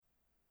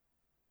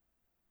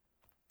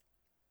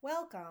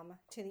Welcome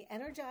to the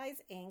Energize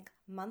Inc.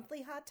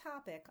 monthly hot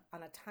topic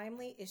on a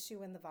timely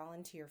issue in the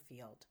volunteer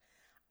field.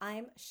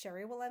 I'm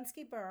Sheri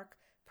Wilensky Burke,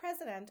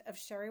 president of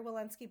Sheri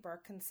Wilensky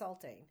Burke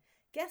Consulting,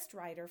 guest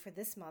writer for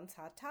this month's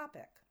hot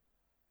topic.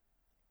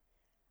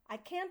 I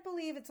can't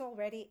believe it's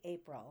already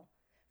April.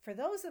 For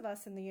those of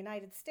us in the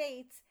United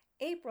States,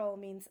 April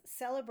means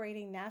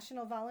celebrating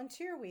National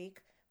Volunteer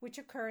Week, which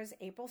occurs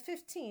April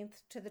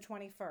 15th to the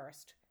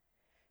 21st.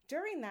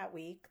 During that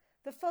week,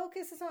 the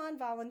focus is on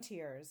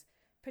volunteers,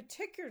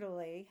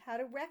 particularly how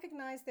to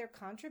recognize their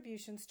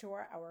contributions to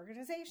our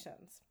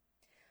organizations.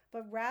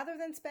 But rather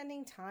than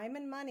spending time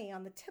and money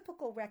on the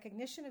typical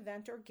recognition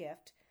event or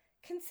gift,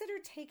 consider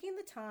taking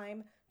the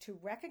time to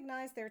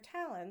recognize their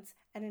talents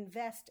and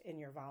invest in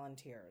your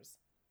volunteers.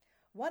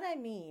 What I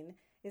mean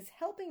is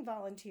helping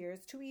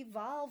volunteers to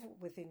evolve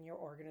within your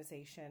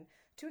organization,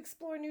 to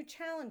explore new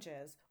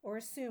challenges or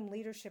assume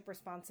leadership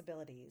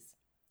responsibilities.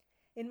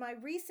 In my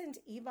recent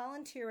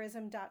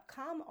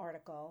evolunteerism.com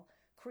article,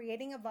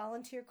 Creating a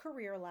Volunteer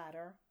Career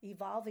Ladder,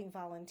 Evolving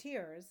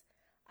Volunteers,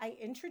 I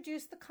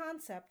introduced the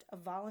concept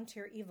of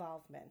volunteer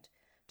evolvement,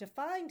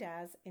 defined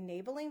as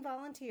enabling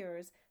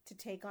volunteers to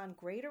take on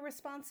greater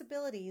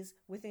responsibilities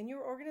within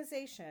your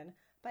organization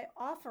by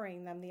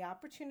offering them the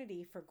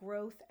opportunity for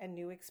growth and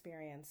new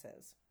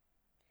experiences.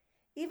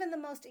 Even the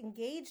most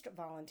engaged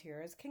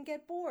volunteers can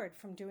get bored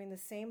from doing the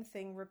same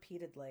thing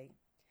repeatedly.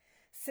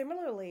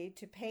 Similarly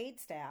to paid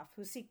staff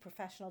who seek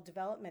professional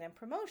development and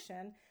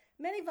promotion,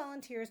 many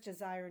volunteers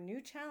desire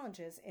new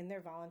challenges in their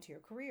volunteer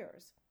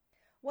careers.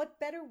 What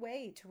better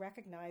way to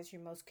recognize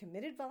your most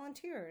committed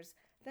volunteers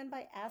than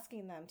by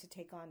asking them to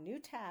take on new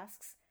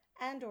tasks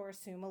and/or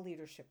assume a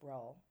leadership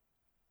role?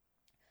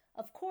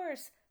 Of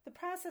course, the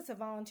process of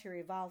volunteer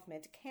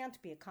evolvement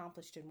can't be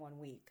accomplished in 1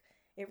 week.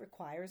 It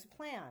requires a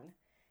plan.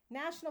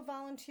 National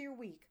Volunteer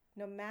Week,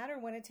 no matter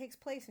when it takes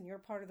place in your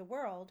part of the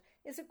world,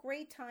 is a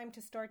great time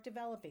to start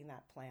developing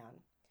that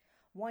plan.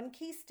 One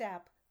key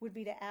step would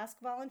be to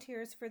ask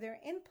volunteers for their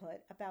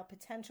input about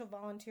potential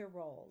volunteer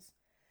roles.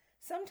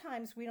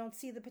 Sometimes we don't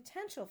see the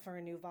potential for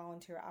a new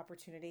volunteer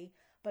opportunity,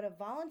 but a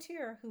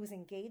volunteer who is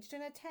engaged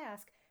in a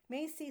task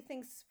may see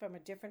things from a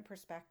different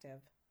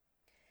perspective.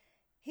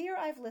 Here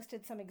I've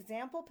listed some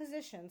example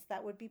positions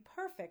that would be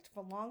perfect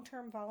for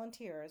long-term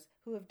volunteers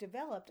who have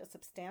developed a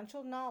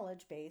substantial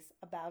knowledge base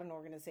about an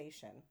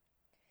organization.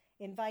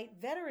 Invite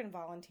veteran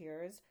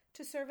volunteers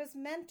to serve as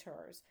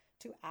mentors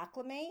to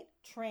acclimate,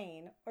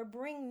 train, or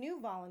bring new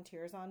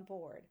volunteers on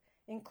board,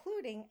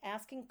 including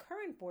asking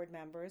current board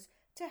members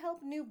to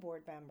help new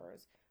board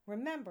members.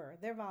 Remember,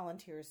 they're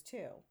volunteers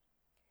too.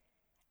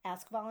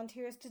 Ask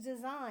volunteers to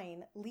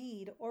design,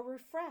 lead, or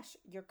refresh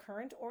your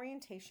current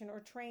orientation or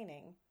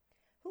training.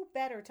 Who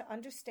better to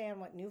understand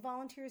what new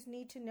volunteers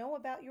need to know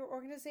about your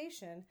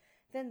organization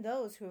than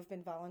those who have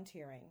been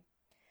volunteering?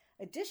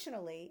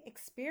 Additionally,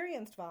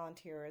 experienced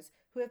volunteers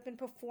who have been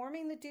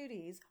performing the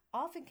duties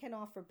often can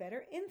offer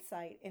better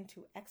insight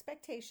into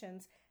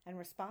expectations and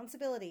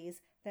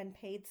responsibilities than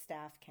paid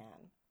staff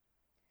can.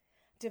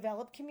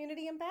 Develop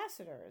community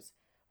ambassadors.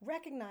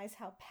 Recognize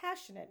how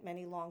passionate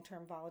many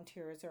long-term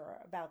volunteers are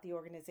about the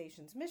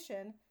organization's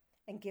mission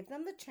and give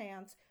them the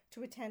chance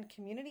to attend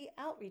community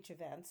outreach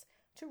events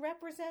to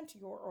represent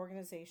your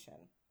organization.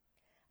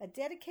 A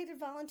dedicated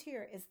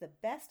volunteer is the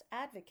best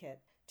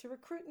advocate to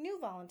recruit new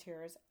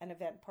volunteers and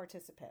event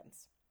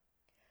participants.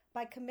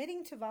 By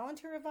committing to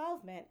volunteer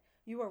involvement,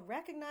 you are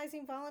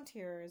recognizing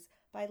volunteers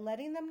by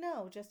letting them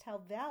know just how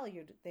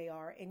valued they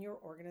are in your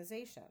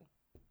organization.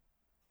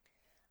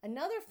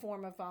 Another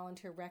form of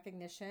volunteer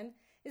recognition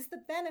is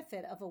the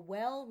benefit of a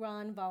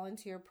well-run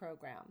volunteer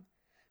program.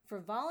 For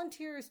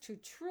volunteers to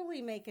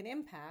truly make an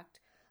impact,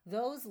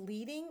 those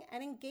leading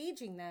and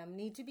engaging them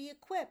need to be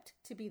equipped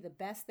to be the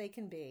best they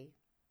can be.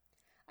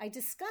 I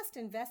discussed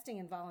investing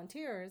in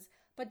volunteers,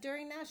 but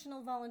during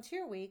National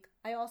Volunteer Week,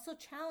 I also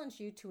challenge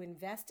you to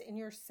invest in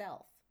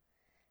yourself.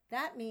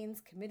 That means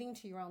committing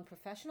to your own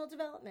professional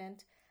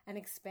development and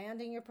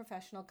expanding your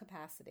professional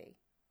capacity.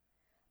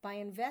 By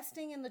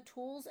investing in the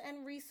tools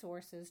and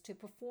resources to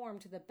perform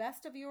to the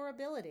best of your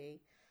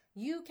ability,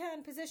 you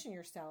can position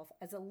yourself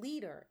as a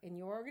leader in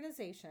your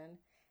organization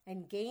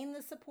and gain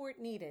the support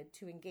needed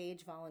to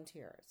engage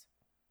volunteers.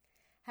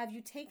 Have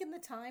you taken the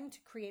time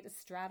to create a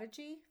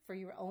strategy for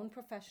your own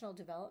professional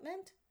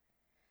development?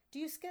 Do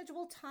you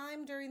schedule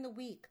time during the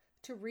week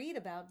to read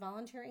about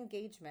volunteer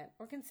engagement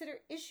or consider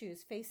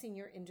issues facing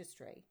your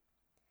industry?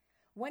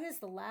 When is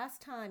the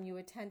last time you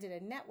attended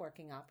a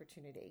networking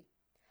opportunity?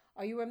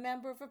 Are you a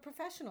member of a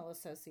professional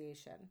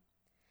association?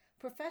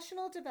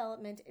 Professional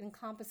development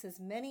encompasses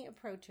many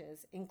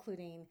approaches,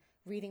 including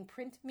reading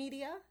print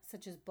media,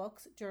 such as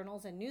books,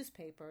 journals, and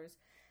newspapers,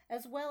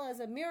 as well as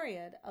a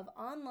myriad of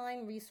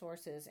online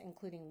resources,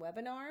 including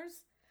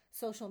webinars,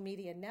 social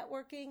media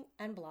networking,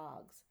 and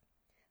blogs.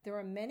 There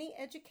are many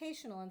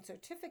educational and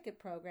certificate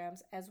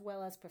programs, as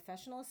well as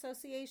professional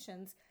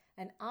associations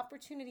and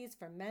opportunities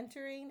for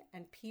mentoring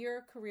and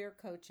peer career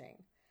coaching.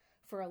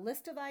 For a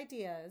list of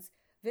ideas,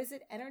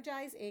 visit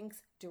Energize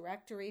Inc.'s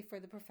directory for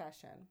the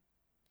profession.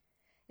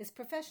 Is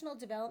professional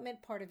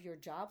development part of your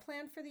job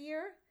plan for the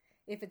year?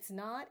 If it's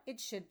not, it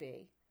should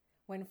be.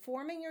 When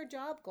forming your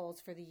job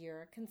goals for the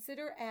year,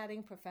 consider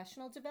adding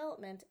professional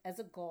development as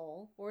a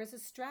goal or as a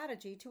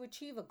strategy to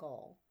achieve a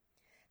goal.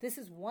 This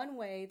is one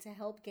way to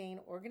help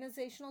gain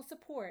organizational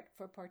support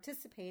for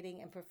participating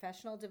in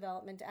professional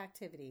development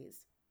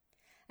activities.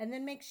 And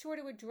then make sure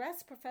to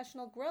address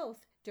professional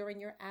growth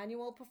during your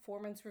annual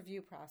performance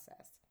review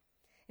process.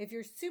 If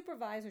your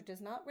supervisor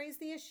does not raise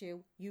the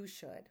issue, you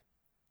should.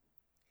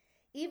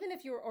 Even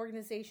if your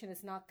organization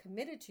is not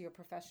committed to your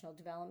professional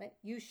development,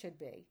 you should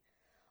be.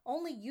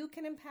 Only you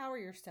can empower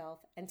yourself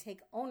and take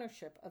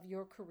ownership of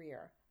your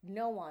career.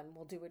 No one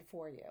will do it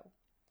for you.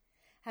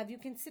 Have you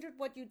considered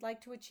what you'd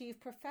like to achieve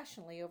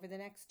professionally over the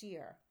next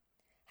year?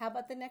 How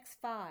about the next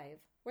 5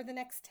 or the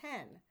next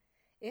 10?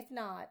 If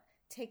not,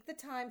 take the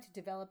time to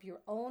develop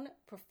your own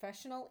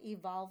professional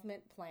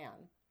evolvement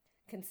plan.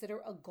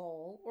 Consider a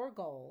goal or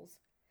goals.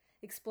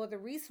 Explore the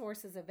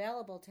resources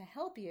available to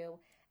help you,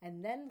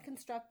 and then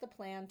construct the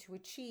plan to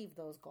achieve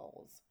those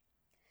goals.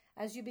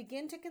 As you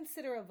begin to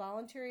consider a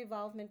volunteer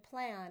evolvement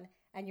plan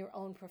and your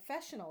own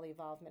professional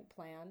evolvement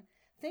plan,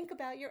 think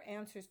about your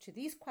answers to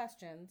these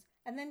questions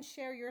and then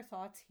share your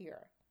thoughts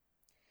here.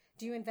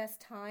 Do you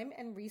invest time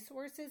and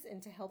resources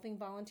into helping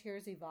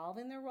volunteers evolve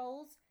in their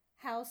roles?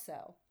 How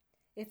so?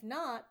 If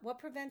not, what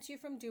prevents you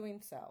from doing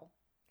so?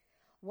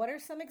 What are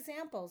some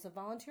examples of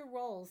volunteer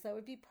roles that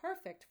would be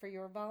perfect for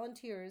your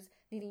volunteers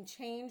needing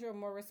change or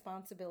more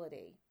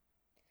responsibility?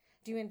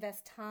 Do you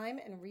invest time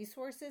and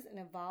resources in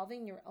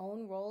evolving your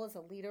own role as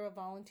a leader of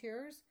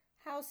volunteers?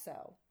 How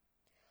so?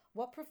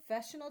 What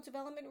professional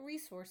development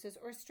resources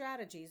or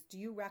strategies do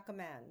you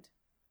recommend?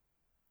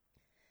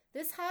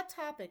 This hot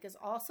topic is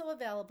also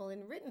available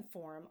in written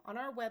form on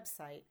our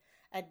website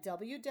at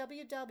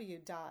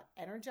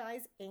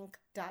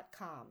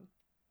www.energizeinc.com,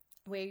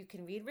 where you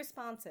can read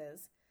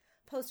responses,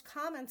 post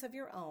comments of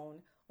your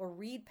own, or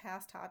read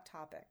past hot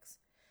topics.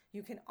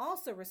 You can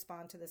also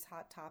respond to this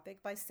hot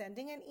topic by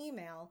sending an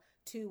email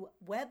to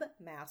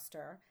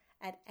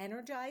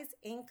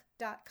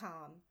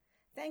webmaster@energizeinc.com.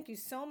 Thank you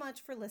so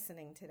much for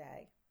listening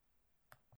today.